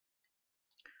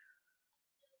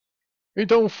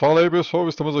Então, fala aí pessoal,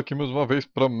 estamos aqui mais uma vez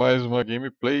para mais uma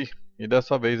gameplay e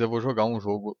dessa vez eu vou jogar um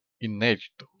jogo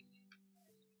inédito,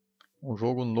 um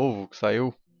jogo novo que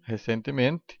saiu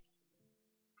recentemente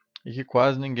e que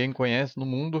quase ninguém conhece no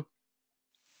mundo,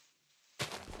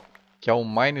 que é o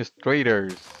Mine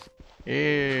Traders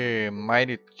e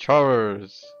Mine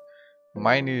Towers,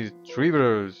 Mine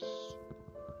Trivers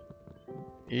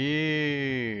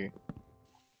e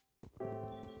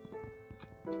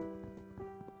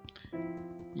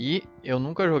eu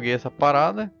nunca joguei essa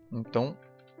parada, então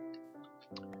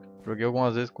joguei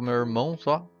algumas vezes com meu irmão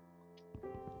só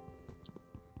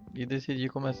e decidi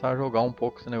começar a jogar um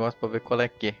pouco esse negócio para ver qual é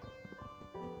que é.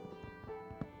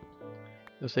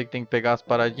 Eu sei que tem que pegar as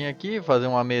paradinhas aqui, fazer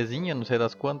uma mesinha, não sei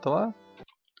das quantas lá.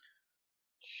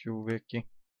 Deixa eu ver aqui.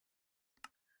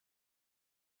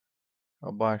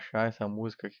 Vou baixar essa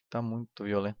música aqui que tá muito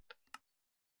violenta.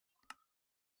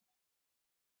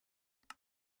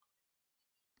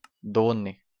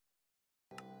 Done.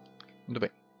 Muito bem.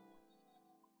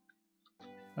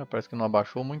 Ah, parece que não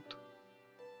abaixou muito.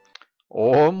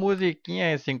 Ô, musiquinha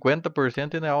é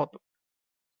 50% e não é alta.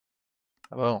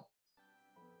 Tá bom.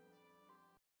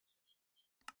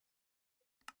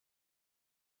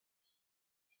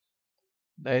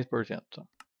 10% só.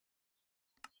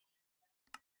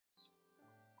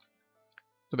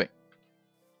 Muito bem.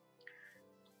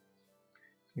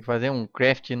 Tem que fazer um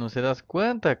craft não sei das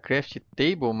quantas. Craft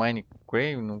table,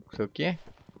 Minecraft, não sei o que.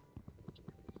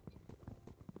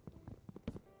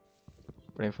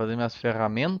 Pra fazer minhas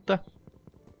ferramentas.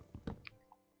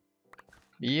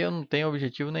 E eu não tenho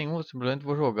objetivo nenhum, eu simplesmente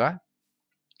vou jogar.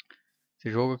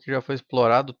 Esse jogo aqui já foi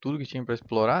explorado tudo que tinha pra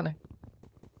explorar, né?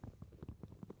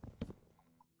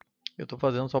 Eu tô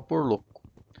fazendo só por louco.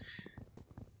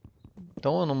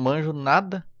 Então eu não manjo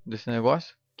nada desse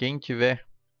negócio. Quem tiver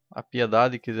a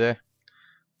piedade e quiser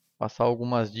passar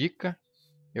algumas dicas,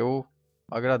 eu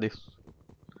agradeço.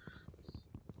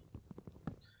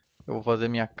 Eu vou fazer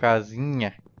minha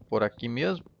casinha por aqui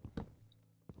mesmo.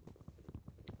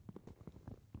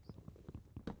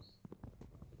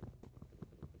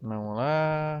 Vamos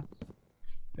lá.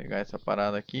 Pegar essa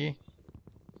parada aqui.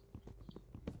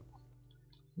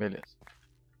 Beleza.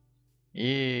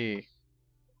 E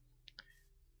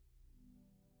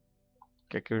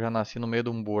que aqui eu já nasci no meio de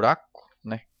um buraco,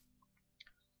 né?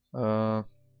 Ah,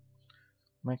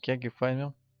 como é que faz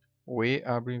mesmo? O E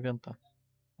abre o inventário.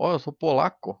 Ó, eu sou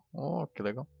polaco. Ó, que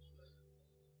legal.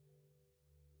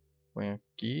 Põe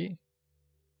aqui.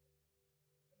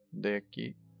 Daí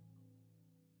aqui.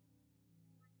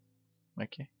 Como é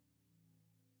que é?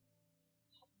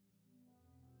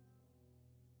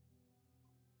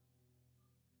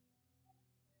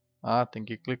 Ah, tem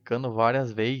que ir clicando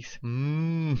várias vezes.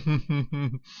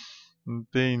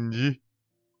 Entendi.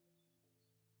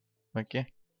 Como é que é?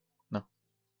 Não.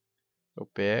 Eu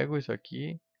pego isso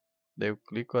aqui, daí eu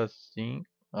clico assim.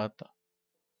 Ah, tá.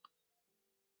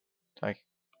 Sai.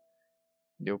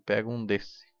 Daí eu pego um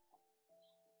desse.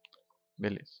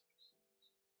 Beleza.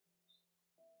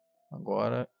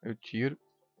 Agora eu tiro.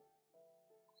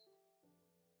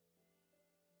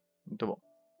 Muito bom.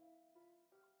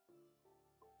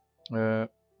 É,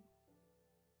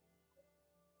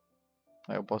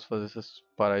 aí eu posso fazer essas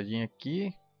paradinhas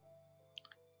aqui.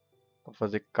 Pra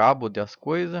fazer cabo das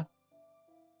coisas.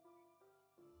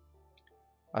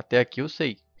 Até aqui eu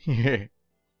sei.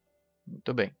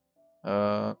 Muito bem.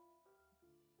 Ah,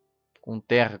 com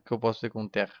terra, o que eu posso fazer com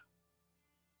terra?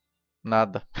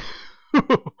 Nada.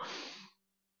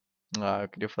 Ah, eu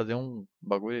queria fazer um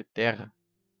bagulho de terra.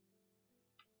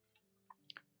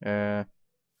 É,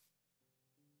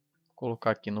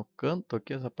 colocar aqui no canto,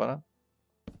 aqui essa parada.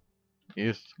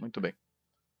 Isso, muito bem.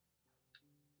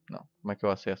 Não, como é que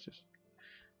eu acesso isso?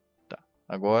 Tá,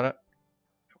 agora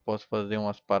eu posso fazer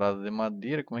umas paradas de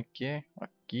madeira, como é que é?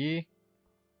 Aqui.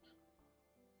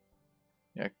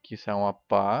 E aqui sai uma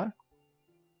pá.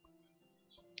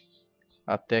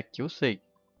 Até aqui eu sei.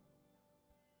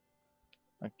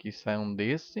 Aqui sai um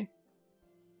desse.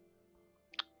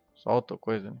 Só outra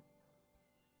coisa, né?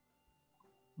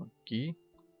 Aqui.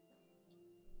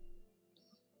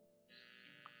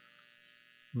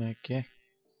 Como é que é?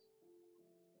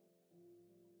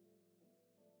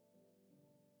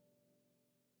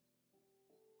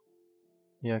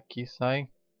 E aqui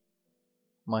sai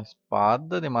uma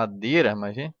espada de madeira,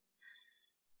 imagina.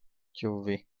 Deixa eu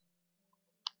ver.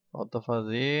 Falta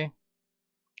fazer.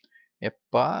 É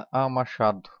pá. Ah,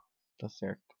 machado. Tá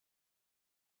certo.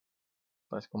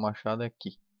 Parece que o machado é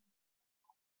aqui.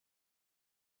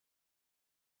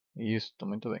 Isso, tá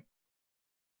muito bem.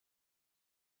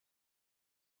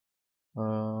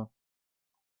 Ah,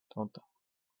 então tá.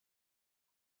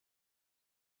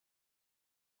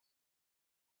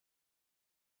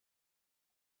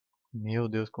 Meu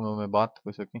Deus, como eu me bato com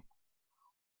isso aqui.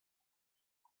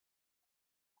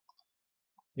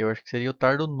 Eu acho que seria o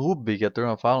tardo noob que a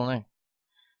turma fala, né?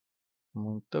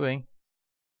 Muito bem.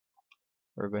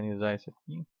 Organizar isso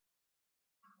aqui.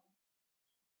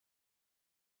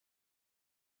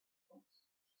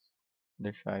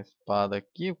 Deixar a espada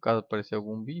aqui, caso aparecer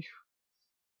algum bicho.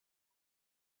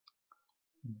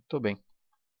 Muito bem.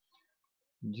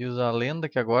 Diz a lenda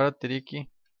que agora teria que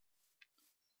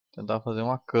tentar fazer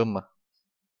uma cama.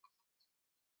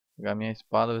 Pegar minha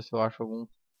espada, ver se eu acho algum.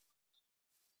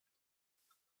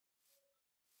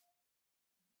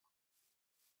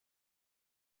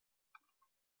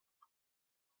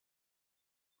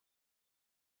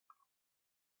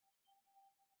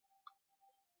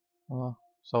 Ah,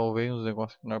 salvei uns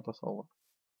negócios que não era pra salvar.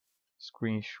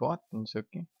 Screenshot, não sei o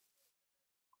que.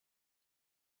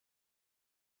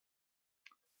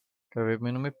 Quero ver pra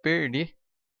mim não me perder.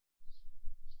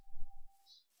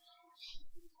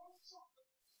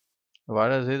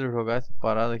 Várias vezes eu jogar essa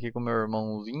parada aqui com meu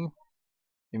irmãozinho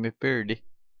e me perder.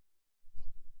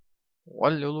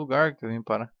 Olha o lugar que eu vim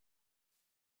parar.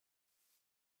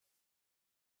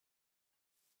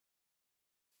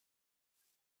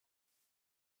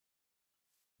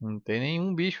 Não tem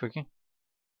nenhum bicho aqui.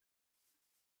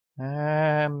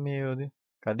 Ah, meu Deus.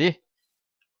 Cadê?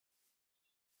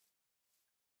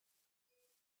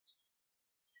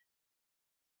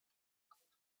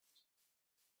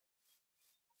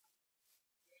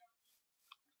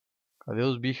 Cadê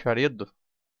os bicharedos?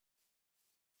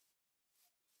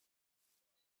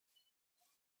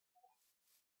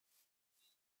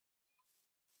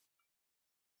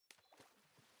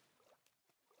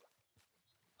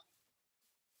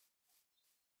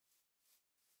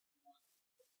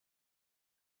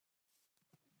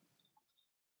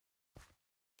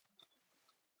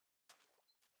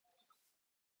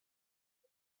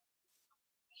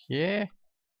 Que é?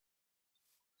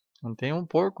 Não tem um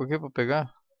porco aqui pra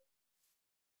pegar?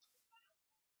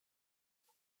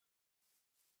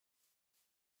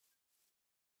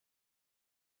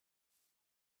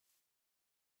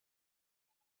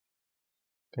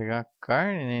 Pegar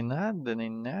carne, nem nada, nem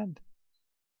nada.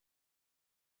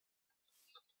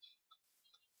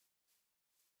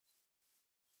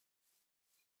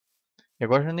 E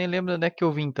agora eu já nem lembro de onde é que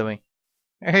eu vim também.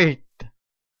 Eita!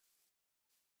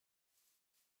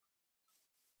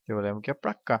 Eu lembro que é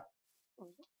pra cá.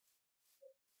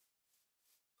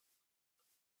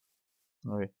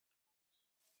 Vamos ver.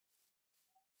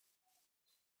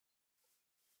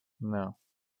 Não.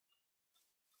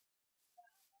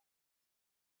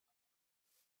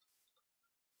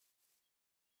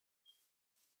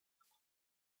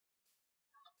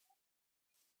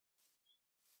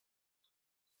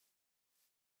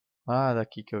 Ah,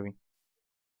 daqui que eu vim.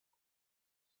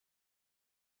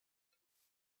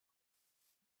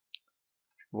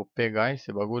 Vou pegar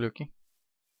esse bagulho aqui.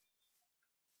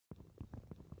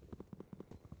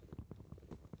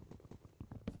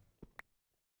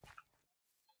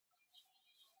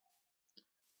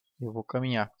 E eu vou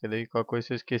caminhar. Porque daí qualquer coisa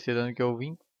se eu esquecer de onde que eu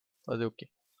vim. Fazer o quê?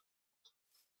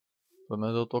 Pelo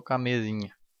menos eu tô com a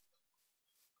mesinha.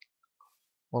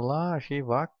 Olá, achei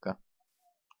vaca.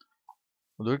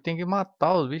 O duro que tem que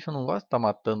matar os bichos. Eu não gosto de estar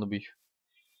matando o bicho.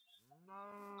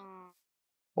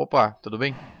 Opa, tudo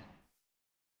bem?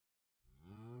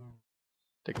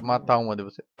 Tem que matar uma de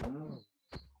você.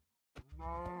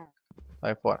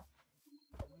 Sai fora.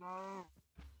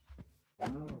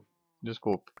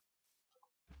 Desculpe.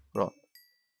 Pronto.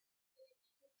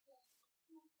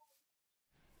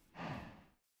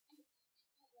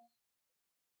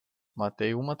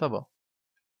 Matei uma, tá bom.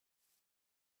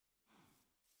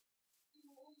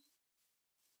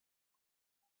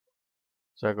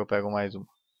 Será que eu pego mais uma?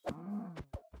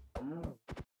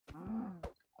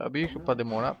 Tá bicho pra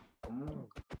demorar?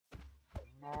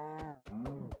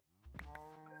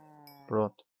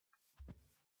 Pronto.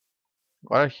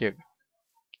 Agora chega.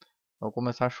 Vou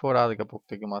começar a chorar daqui a pouco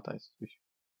ter que matar esses bichos.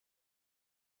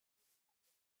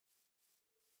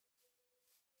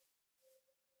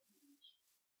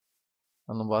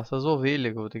 Mas não basta as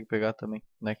ovelhas que eu vou ter que pegar também.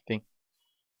 Onde é que tem?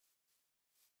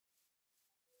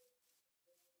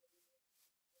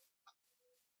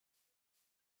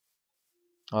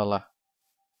 Olha lá.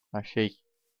 Achei.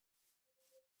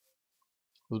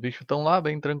 Os bichos estão lá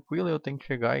bem tranquilo e eu tenho que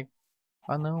chegar e...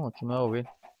 Ah não, aqui não é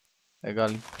ovelha. É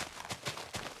galinha.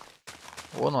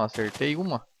 Ô, não acertei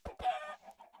uma.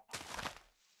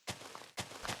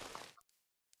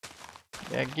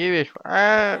 É aqui, bicho.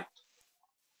 Ah,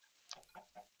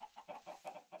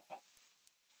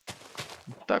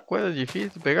 tá coisa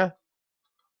difícil de pegar.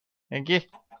 É aqui.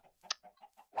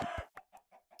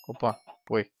 Opa,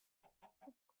 foi.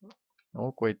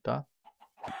 Oh, coitado.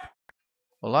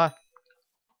 Olá.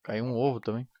 Caiu um ovo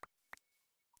também.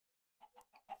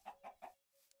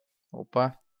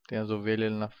 Opa. Tem as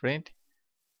ovelhas ali na frente.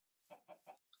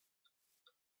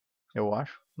 Eu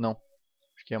acho. Não.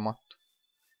 Acho que é mato.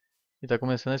 E tá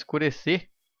começando a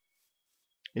escurecer.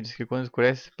 Ele diz que quando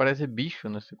escurece parece bicho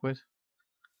nessa coisa.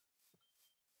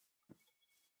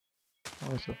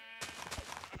 Olha só.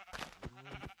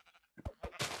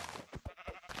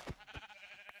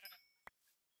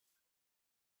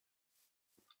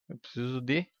 Eu preciso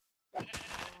de...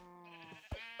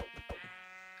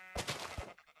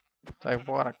 Sai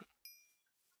fora.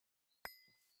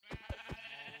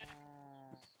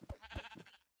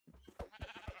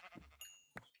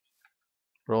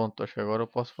 Pronto, acho que agora eu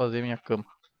posso fazer minha cama.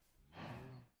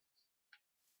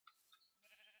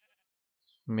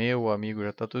 Meu amigo,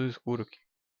 já tá tudo escuro aqui.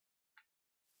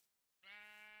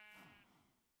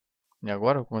 E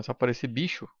agora vai começar a aparecer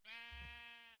bicho.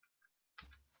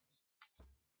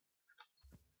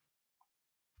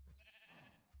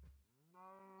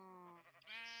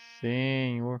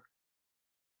 Senhor.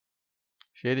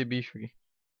 Cheio de bicho aqui.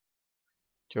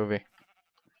 Deixa eu ver.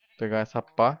 Vou pegar essa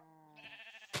pá.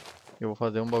 Eu vou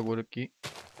fazer um bagulho aqui.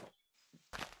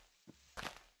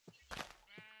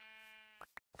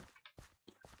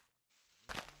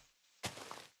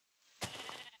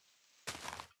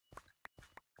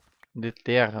 De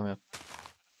terra mesmo.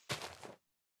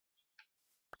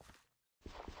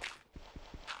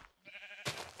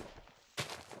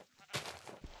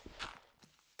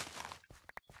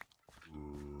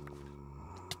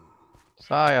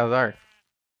 Sai, azar.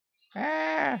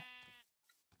 É.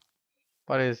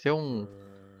 Apareceu um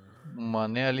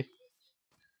mané ali.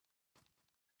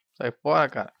 Sai fora,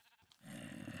 cara.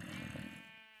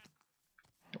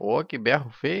 Ô, que berro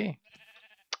feio.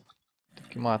 Tem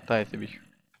que matar esse bicho.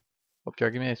 O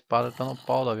pior que minha espada tá no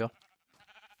pau do avião.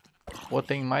 Pô,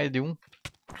 tem mais de um.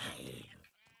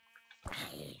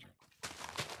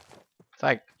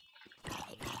 Sai.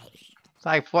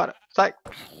 Sai fora. Sai.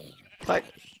 Sai.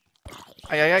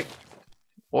 Ai, ai, ai.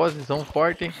 Pô, vocês são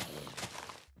fortes, hein.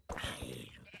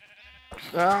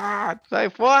 Ah, sai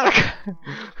fora, cara.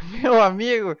 Meu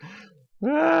amigo.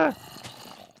 Ah,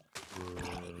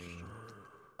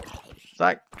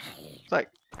 sai. Sai.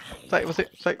 Sai, você.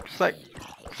 Sai, sai.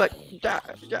 Sai. Já,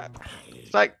 já.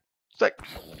 Sai. Sai.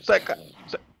 Sai, cara.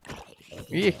 Sai.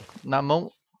 Ih, na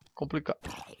mão. Complicado.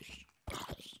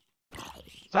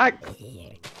 Sai.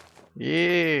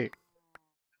 Ih.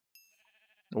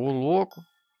 Ô, louco.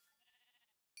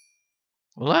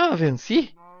 Lá,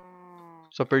 venci.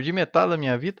 Só perdi metade da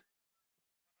minha vida.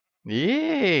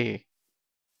 Ih.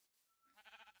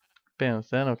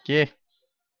 Pensando o quê?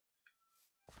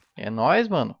 É nóis,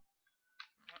 mano.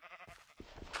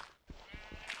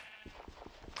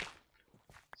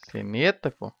 Você meta,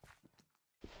 pô.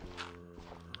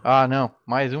 Ah, não.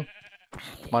 Mais um.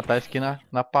 Vou matar esse aqui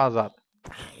na pasada.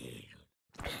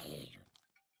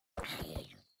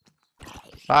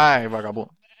 Sai,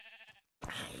 vagabundo.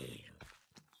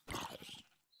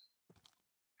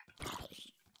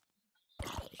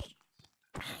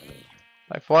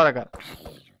 Sai fora, cara.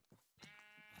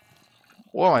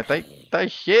 Pô, mas tá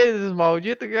cheio desses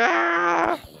malditos.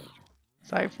 Ah!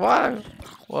 Sai fora.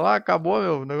 Olá, acabou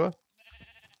meu negócio.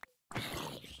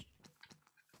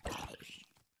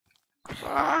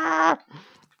 Ah!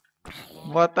 Vou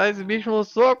matar esse bicho no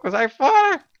soco. Sai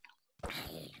fora.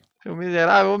 Seu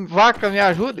miserável. Vaca, me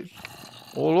ajude.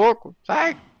 Ô, louco.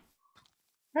 Sai.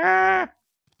 Ah!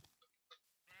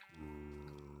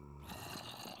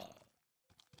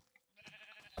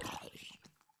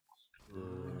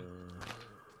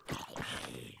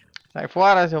 Sai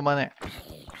fora, seu mané.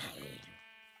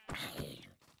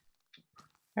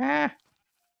 Ah!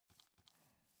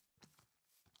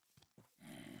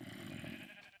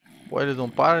 Pô, eles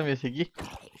não param de me seguir.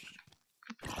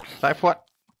 Sai fora.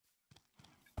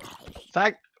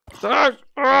 Sai. Sai.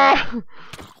 Ah!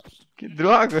 Que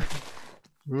droga.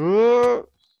 Ah!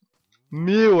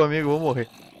 Meu amigo, vou morrer.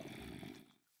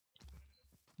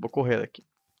 Vou correr daqui.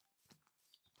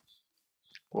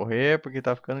 Correr porque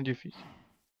tá ficando difícil.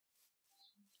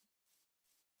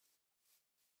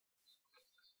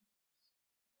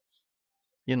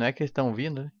 E não é que eles estão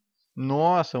vindo, né?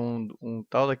 Nossa, um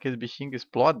tal daqueles bichinhos que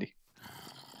explode.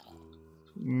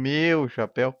 Meu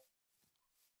chapéu.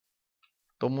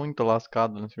 Tô muito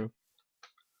lascado nesse jogo.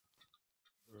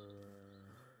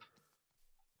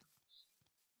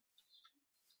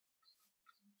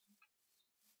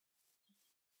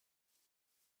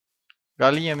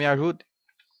 Galinha, me ajude.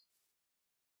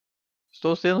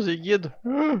 Estou sendo seguido.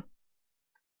 Vamos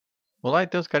lá, e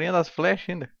tem os carinha das flechas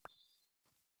ainda.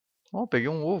 Ó, peguei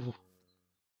um ovo.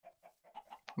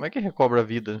 Como é que recobra a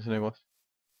vida nesse negócio?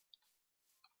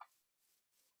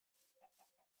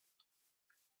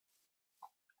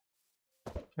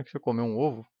 Será que se eu comer um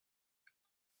ovo?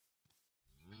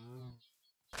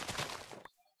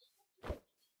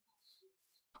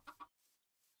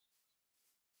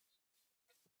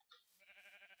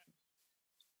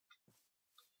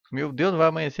 Meu Deus, não vai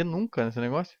amanhecer nunca nesse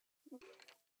negócio.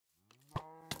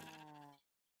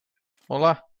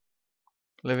 Olá.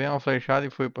 Levei uma flechada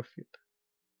e fui pra fita.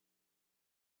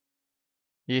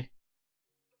 Ih.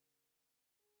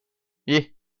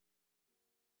 Ih.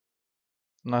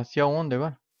 Nasci aonde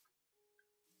agora?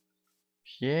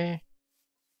 Que?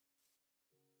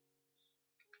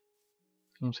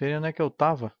 Não sei nem onde é que eu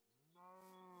tava.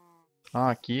 Ah,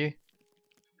 aqui.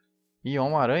 Ih, ó,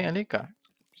 uma aranha ali, cara.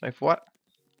 Sai fora.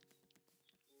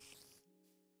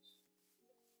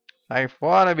 Sai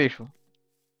fora, bicho.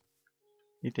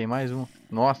 E tem mais um.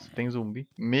 Nossa, tem zumbi.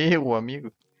 Meu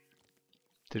amigo.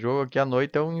 Esse jogo aqui à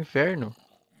noite é um inferno.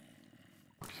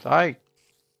 Sai.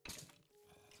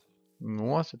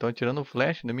 Nossa, estão atirando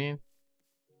flash na minha.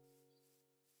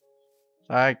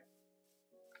 Sai.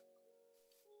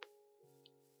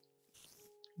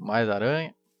 Mais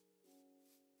aranha.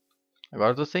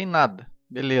 Agora eu tô sem nada.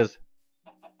 Beleza.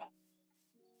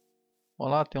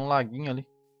 Olha lá, tem um laguinho ali.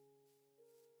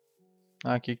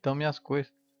 Ah, aqui que estão minhas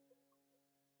coisas.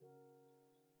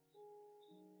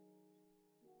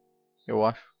 Eu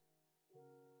acho.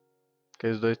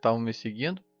 Aqueles dois estavam me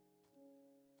seguindo.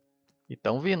 E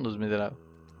estão vindo os miseráveis.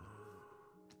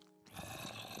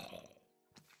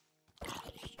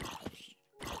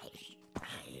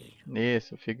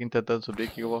 Nesse, eu fico tentando subir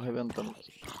aqui que eu vou arrebentando.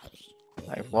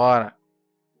 Sai fora.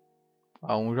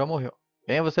 A um já morreu.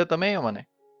 Vem você também, ô mané.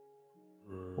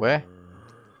 Ué?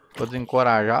 Tô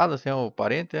desencorajado sem o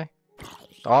parente, é?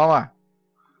 Toma.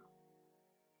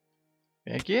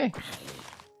 Vem aqui.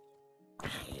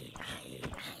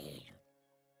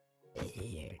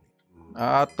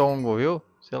 Ah, tongo, viu?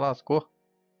 Você lascou.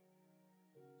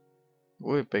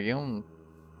 Ui, peguei um...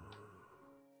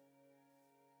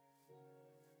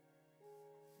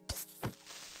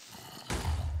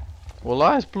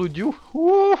 Olá, explodiu.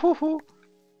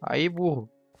 Aí, burro.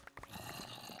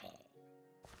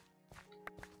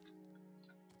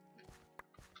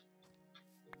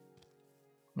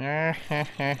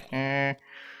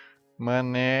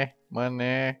 Mané,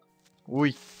 mané.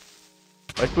 Ui.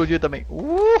 Vai explodir também.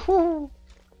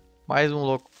 Mais um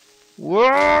louco.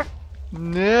 Nossa.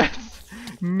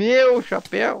 Meu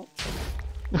chapéu.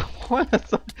 Olha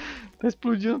só. Tá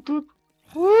explodindo tudo.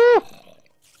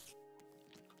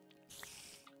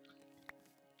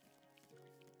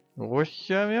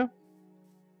 Oxa, meu.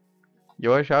 E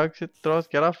eu achava que esse troço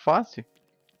que era fácil.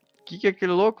 Que é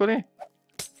aquele louco ali?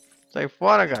 Sai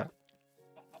fora, cara.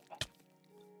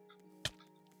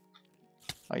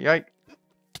 Ai, ai.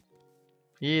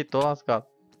 Ih, tô lascado.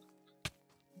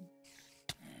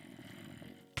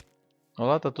 Olha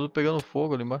lá, tá tudo pegando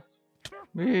fogo ali embaixo.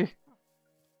 Ih.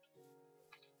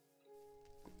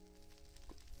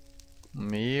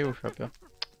 Meu chapéu.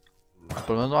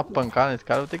 Pelo menos uma pancada nesse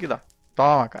cara eu vou ter que dar.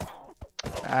 Toma, cara.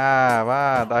 Ah,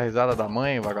 vá dar risada da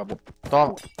mãe, vagabundo.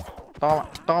 Toma, toma,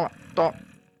 toma,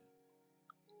 toma.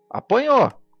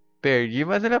 Apanhou. Perdi,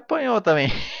 mas ele apanhou também.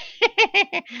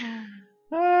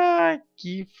 Ai,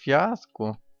 que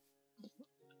fiasco.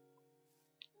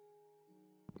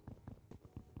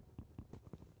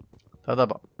 Tá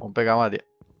bom. Vamos pegar a madeira.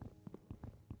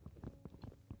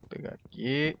 Vou pegar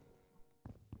aqui.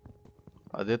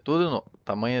 Fazer tudo de novo.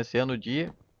 Tá amanhecendo o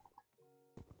dia.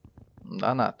 Não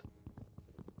dá nada.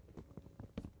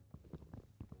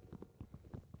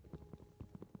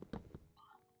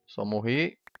 Só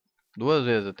morri 2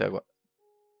 vezes até agora.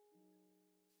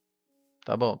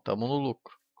 Tá bom, tamo no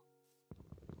lucro.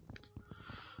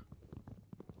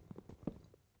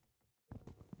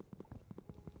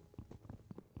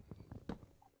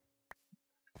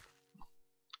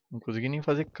 Não consegui nem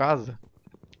fazer casa.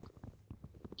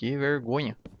 Que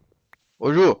vergonha.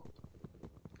 Ô Ju,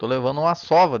 tô levando uma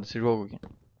sova desse jogo aqui.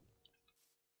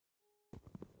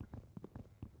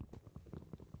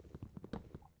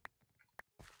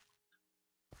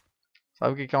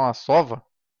 Sabe o que é uma sova?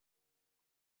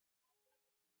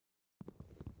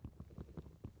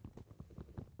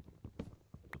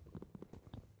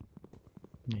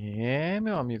 É,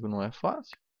 meu amigo, não é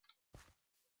fácil.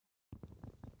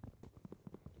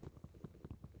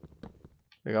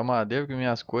 Pegar madeira porque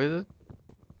minhas coisas,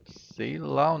 sei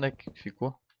lá onde é que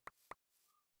ficou.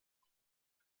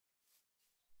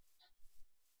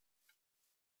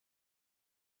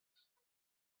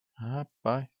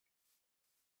 Rapaz.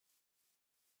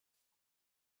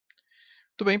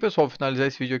 Muito bem, pessoal, vou finalizar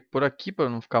esse vídeo aqui por aqui para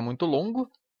não ficar muito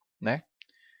longo, né?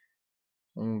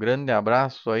 Um grande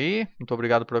abraço aí, muito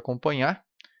obrigado por acompanhar.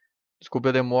 Desculpe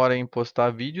a demora em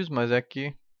postar vídeos, mas é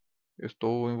que eu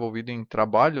estou envolvido em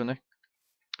trabalho, né?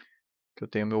 Que eu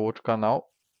tenho meu outro canal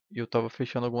e eu estava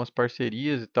fechando algumas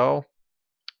parcerias e tal.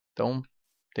 Então,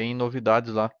 tem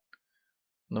novidades lá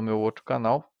no meu outro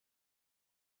canal.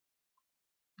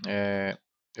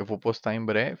 Eu vou postar em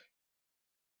breve.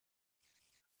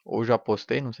 Ou já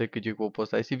postei, não sei que dia que eu vou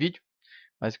postar esse vídeo.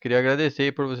 Mas queria agradecer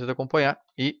aí por vocês acompanhar.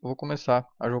 E vou começar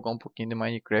a jogar um pouquinho de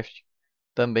Minecraft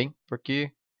também.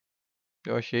 Porque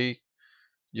eu achei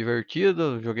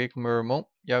divertido. Joguei com meu irmão.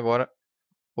 E agora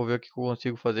vou ver o que eu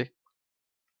consigo fazer.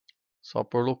 Só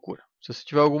por loucura. Se você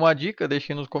tiver alguma dica,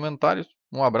 deixe aí nos comentários.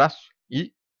 Um abraço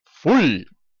e fui!